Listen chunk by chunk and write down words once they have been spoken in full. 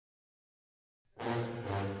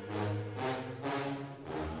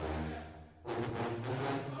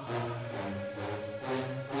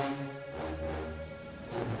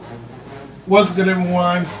What's good,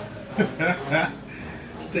 everyone?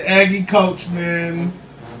 It's the Aggie coach, man.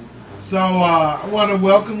 So I want to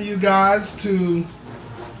welcome you guys to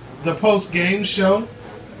the post-game show,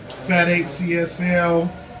 Fat 8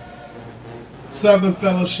 CSL Southern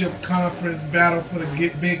Fellowship Conference Battle for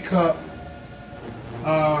the Big Cup.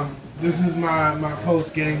 This is my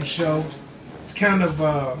post-game show. It's kind of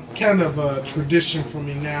a tradition for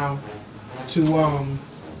me now to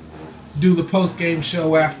do the post-game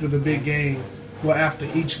show after the big game, well, after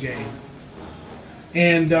each game,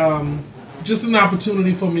 and just an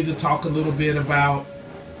opportunity for me to talk a little bit about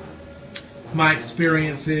my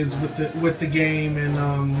experiences with the game,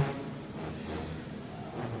 and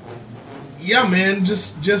yeah, man,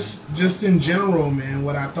 just in general, man,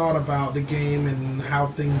 what I thought about the game and how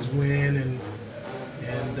things went, and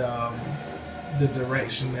the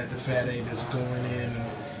direction that the Fat 8 is going in,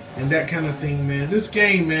 and that kind of thing, man. This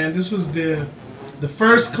game, man, this was the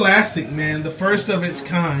first classic, man, the first of its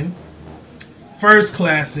kind. First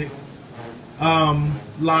classic.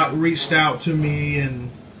 Locke reached out to me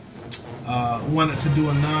and wanted to do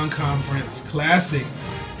a non-conference classic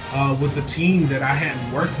with the team that I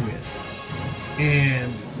hadn't worked with.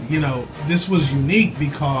 And, you know, this was unique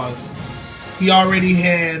because he already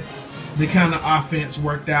had the kind of offense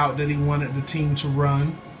worked out that he wanted the team to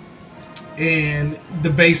run. And the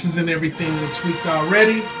bases and everything were tweaked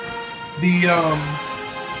already. The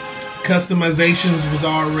customizations was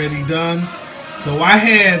already done. So I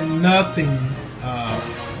had nothing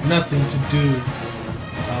to do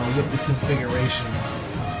with the configuration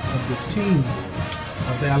of this team,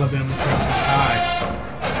 of the Alabama Crimson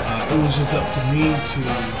Tide. It was just up to me to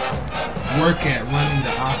work at running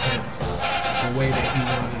the offense the way that he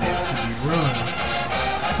wanted it to be run.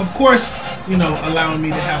 Of course, you know, allowing me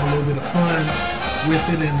to have a little bit of fun with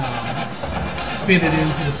it and fit it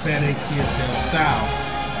into the Fat 8 CSL style.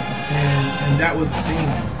 And that was the thing.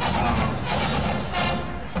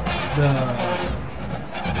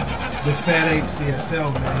 The Fat 8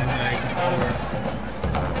 CSL, man, like,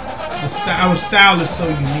 our style is so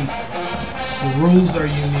unique. The rules are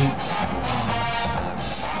unique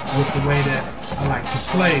with the way that I like to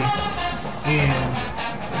play, and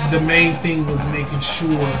the main thing was making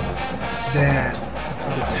sure that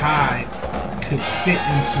the Tide could fit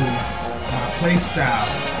into my play style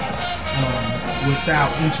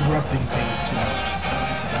without interrupting things too much.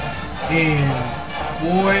 And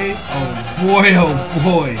boy, oh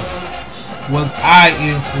boy, was I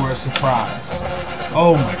in for a surprise.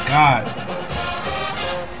 Oh my God.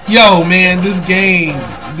 Yo, man, this game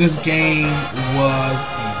was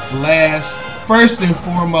a blast. First and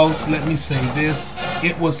foremost, let me say this.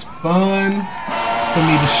 It was fun for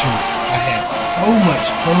me to shoot. I had so much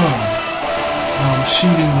fun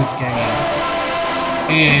shooting this game.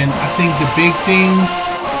 And I think the big thing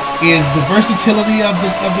is the versatility of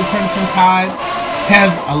the Crimson Tide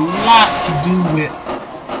has a lot to do with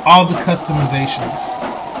all the customizations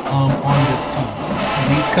on this team.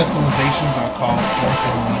 These customizations are called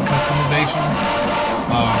 4th-and-1 customizations.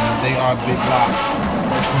 They are big locks,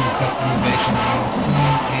 personal customizations on this team,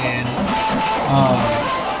 and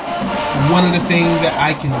one of the things that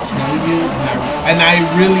I can tell you, and I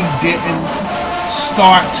really didn't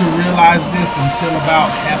start to realize this until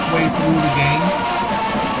about halfway through the game.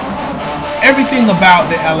 Everything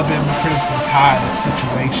about the Alabama Crimson Tide is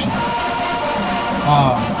situational.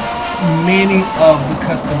 Many of the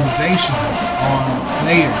customizations on the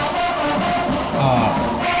players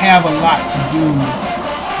have a lot to do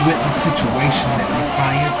with the situation that you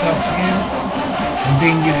find yourself in, and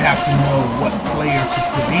then you have to know what player to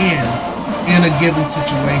put in a given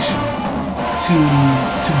situation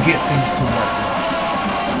to get things to work.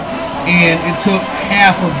 And it took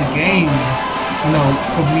half of the game, you know,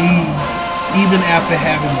 for me, even after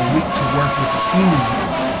having a week to work with the team,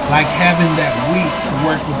 like having that week to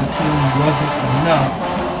work with the team wasn't enough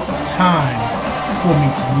time for me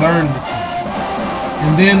to learn the team.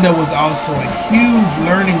 And then there was also a huge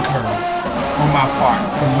learning curve on my part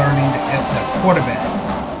for learning the SF quarterback,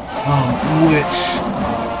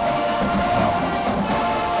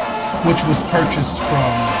 which was purchased from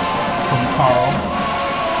Carl.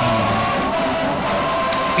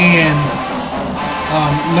 And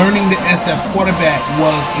learning the SF quarterback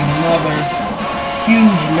was another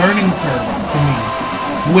huge learning curve for me,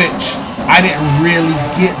 which I didn't really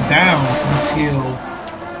get down until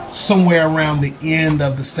somewhere around the end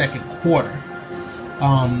of the second quarter.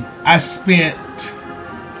 I spent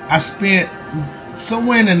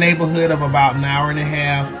somewhere in the neighborhood of about an hour and a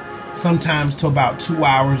half, sometimes to about 2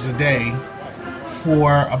 hours a day,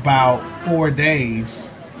 for about 4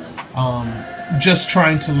 days, just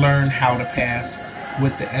trying to learn how to pass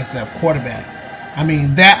with the SF quarterback. I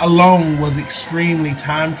mean, that alone was extremely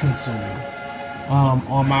time consuming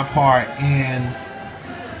on my part. And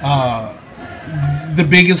the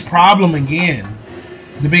biggest problem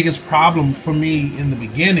for me in the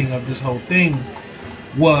beginning of this whole thing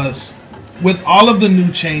was with all of the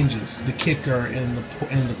new changes, the kicker and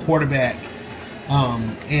the quarterback,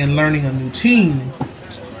 and learning a new team.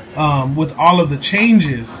 With all of the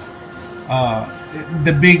changes,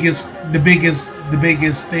 the biggest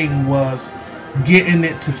thing was getting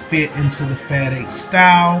it to fit into the Fat 8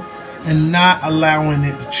 style and not allowing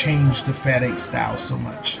it to change the Fat 8 style so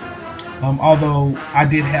much. Although I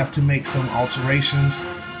did have to make some alterations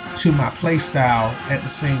to my play style at the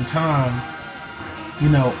same time, you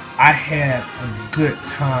know, I had a good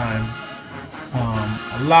time,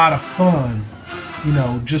 a lot of fun, you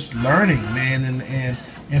know, just learning, man.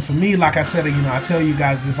 And for me, like I said, you know, I tell you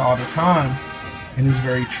guys this all the time, and it's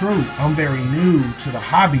very true. I'm very new to the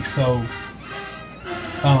hobby, so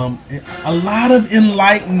a lot of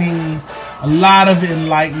enlightening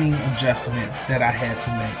adjustments that I had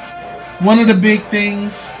to make. One of the big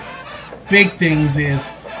things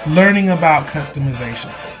is learning about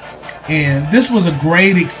customizations. And this was a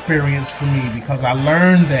great experience for me because I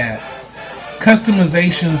learned that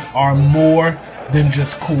customizations are more than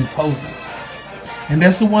just cool poses. And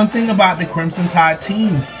that's the one thing about the Crimson Tide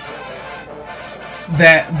team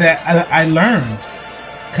that I learned.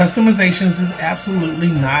 Customizations is absolutely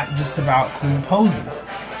not just about cool poses.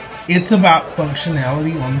 It's about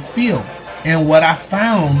functionality on the field. And what I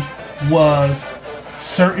found was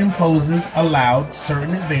certain poses allowed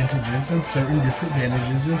certain advantages and certain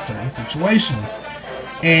disadvantages in certain situations.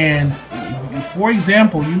 And for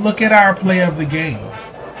example, you look at our player of the game.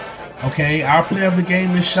 Okay, our player of the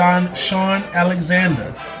game is Shaun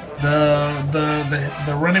Alexander,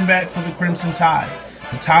 the running back for the Crimson Tide.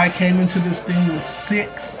 The Tide came into this thing with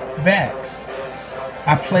 6 backs.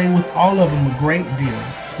 I played with all of them a great deal.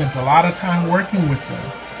 Spent a lot of time working with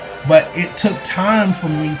them. But it took time for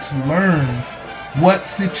me to learn what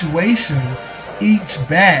situation each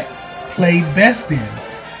back played best in.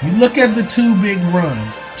 You look at the 2 big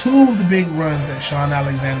runs. 2 of the big runs that Shaun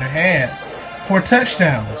Alexander had for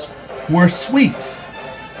touchdowns were sweeps.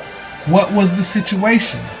 What was the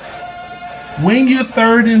situation? When you're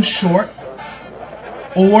 3rd and short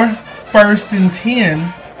or 1st and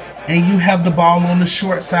 10 and you have the ball on the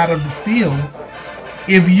short side of the field,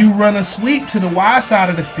 if you run a sweep to the wide side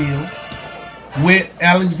of the field with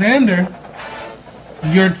Alexander,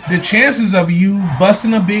 the chances of you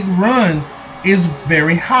busting a big run is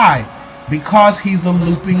very high because he's a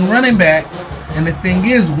looping running back. And the thing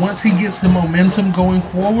is, once he gets the momentum going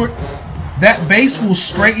forward, that base will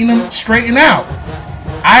straighten out.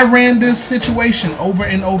 I ran this situation over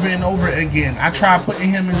and over and over again. I tried putting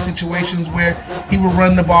him in situations where he would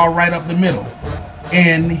run the ball right up the middle,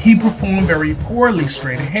 and he performed very poorly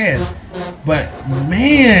straight ahead. But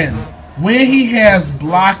man, when he has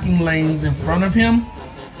blocking lanes in front of him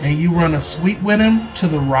and you run a sweep with him to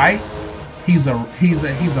the right, he's a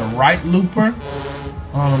right looper.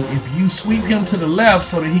 If you sweep him to the left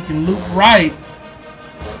so that he can loop right,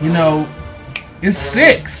 you know, it's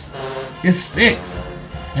 6. It's 6.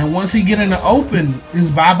 And once he get in the open, it's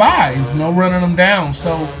bye-bye. It's no running him down.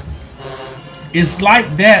 So it's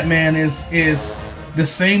like that, man. Is the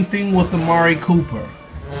same thing with Amari Cooper.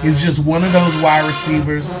 It's just one of those wide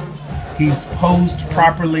receivers. He's posed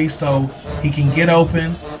properly so he can get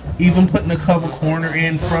open. Even putting a cover corner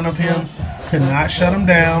in front of him could not shut him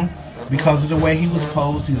down because of the way he was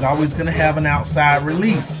posed. He's always going to have an outside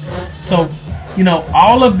release. So, you know,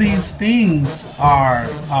 all of these things are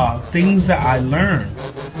things that I learned.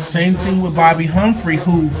 Same thing with Bobby Humphrey,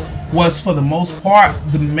 who was for the most part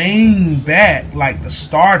the main back, like the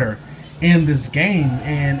starter in this game.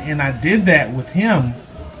 And I did that with him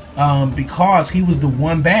because he was the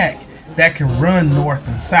one back that can run north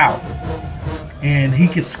and south. And he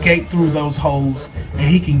can skate through those holes, and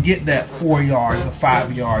he can get that 4 yards or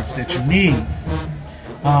 5 yards that you need.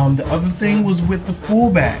 The other thing was with the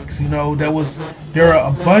fullbacks. You know, there are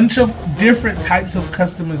a bunch of different types of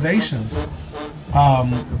customizations.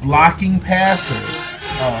 Blocking passers,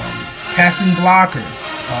 passing blockers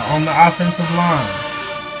on the offensive line,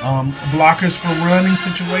 blockers for running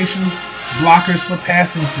situations, blockers for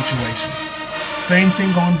passing situations. Same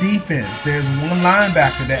thing on defense. There's one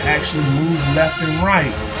linebacker that actually moves left and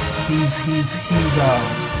right.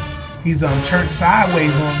 He's turned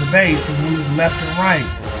sideways on the base. He moves left and right.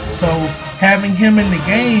 So having him in the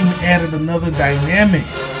game added another dynamic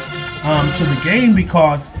to the game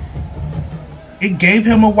because it gave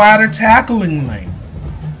him a wider tackling lane.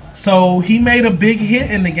 So he made a big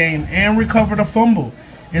hit in the game and recovered a fumble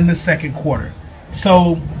in the second quarter.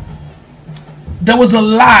 So there was a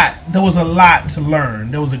lot to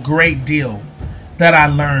learn. There was a great deal that I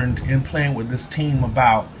learned in playing with this team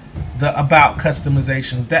about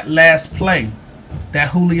customizations. That last play that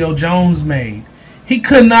Julio Jones made, he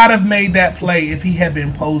could not have made that play if he had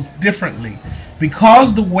been posed differently,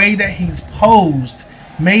 because the way that he's posed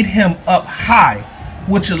made him up high,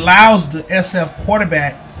 which allows the SF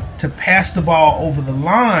quarterback to pass the ball over the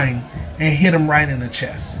line and hit him right in the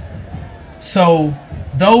chest. So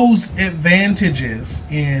those advantages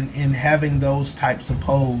in having those types of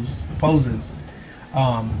poses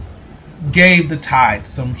gave the Tide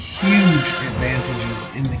some huge advantages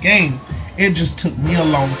in the game. It just took me a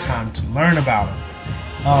long time to learn about them.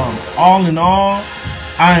 All in all,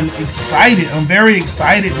 I'm excited. I'm very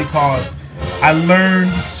excited because I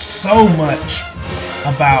learned so much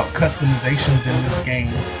about customizations in this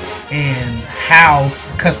game and how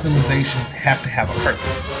customizations have to have a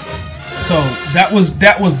purpose. So that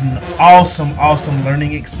was an awesome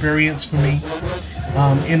learning experience for me.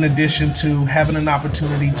 In addition to having an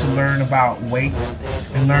opportunity to learn about weights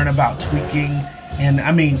and learn about tweaking, and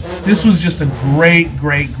I mean, this was just a great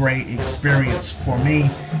experience for me,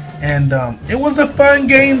 and it was a fun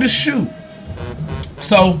game to shoot.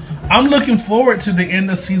 So I'm looking forward to the end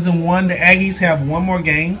of season 1. The Aggies have one more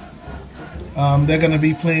game. They're going to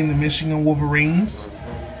be playing the Michigan Wolverines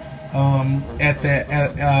next,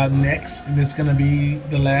 and it's going to be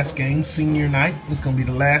the last game, senior night. It's going to be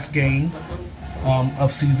the last game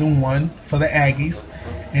of season 1 for the Aggies,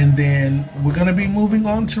 and then we're going to be moving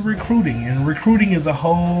on to recruiting, and recruiting is a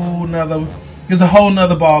whole nother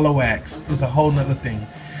ball of wax. It's a whole nother thing.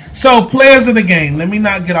 So players of the game, let me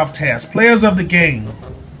not get off task. Players of the game.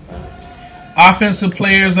 Offensive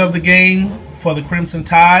players of the game for the Crimson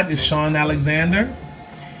Tide is Sean Alexander,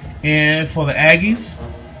 and for the Aggies,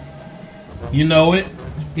 you know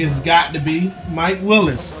it's got to be Mike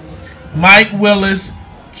Willis. Mike Willis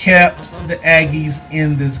kept the Aggies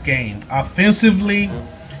in this game. Offensively,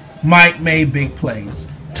 Mike made big plays.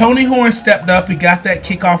 Tony Horn stepped up. He got that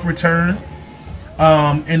kickoff return,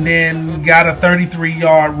 and then got a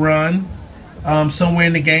 33-yard run somewhere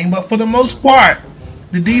in the game. But for the most part,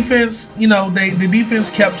 the defense, the defense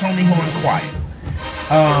kept Tony Horn quiet.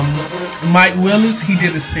 Mike Willis, he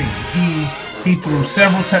did his thing. He threw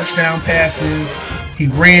several touchdown passes. He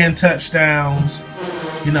ran touchdowns,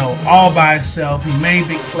 all by himself. He made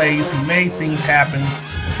big plays. He made things happen.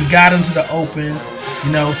 He got into the open.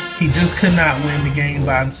 He just could not win the game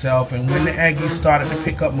by himself. And when the Aggies started to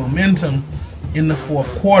pick up momentum in the fourth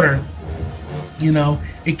quarter,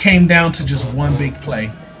 it came down to just one big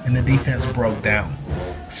play, and the defense broke down.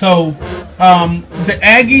 So the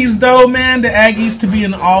Aggies, though, man, the Aggies to be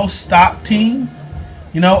an all-stop team,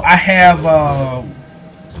 I have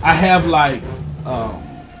like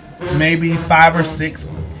maybe five or six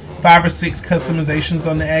customizations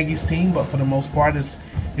on the Aggies team, but for the most part,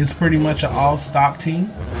 it's pretty much an all-stock team.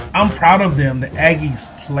 I'm proud of them. The Aggies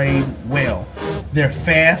played well. They're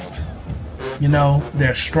fast,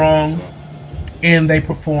 they're strong, and they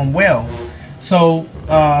perform well. So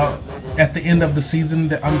at the end of the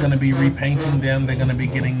season, I'm going to be repainting them. They're going to be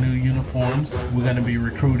getting new uniforms. We're going to be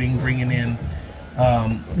recruiting, bringing in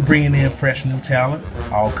fresh new talent,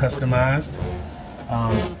 all customized.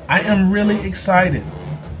 I am really excited.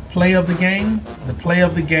 Play of the game. The play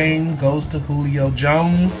of the game goes to Julio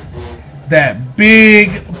Jones. That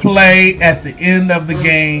big play at the end of the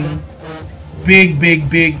game.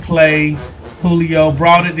 Big play. Julio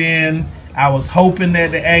brought it in. I was hoping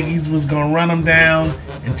that the Aggies was going to run them down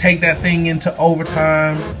and take that thing into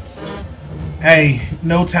overtime. Hey,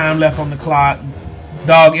 no time left on the clock.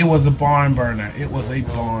 Dog, it was a barn burner. It was a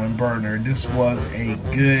barn burner. This was a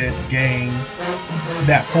good game.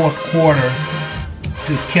 That fourth quarter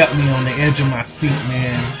just kept me on the edge of my seat,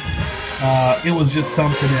 man. It was just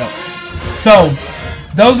something else. So,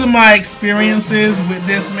 those are my experiences with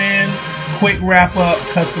this, man. Quick wrap up,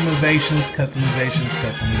 customizations. Yo,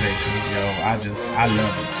 I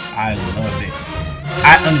love it. I love it.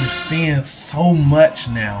 I understand so much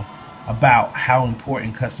now about how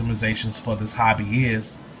important customizations for this hobby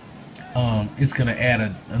is. It's going to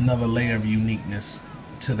add another layer of uniqueness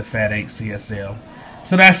to the Fat 8 CSL.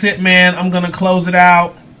 So that's it, man. I'm going to close it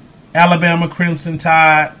out. Alabama Crimson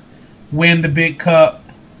Tide win the Big Cup.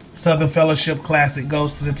 Southern Fellowship Classic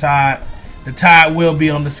goes to the Tide. The Tide will be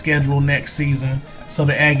on the schedule next season, so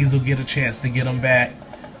the Aggies will get a chance to get them back.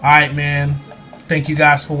 All right, man. Thank you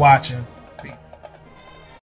guys for watching.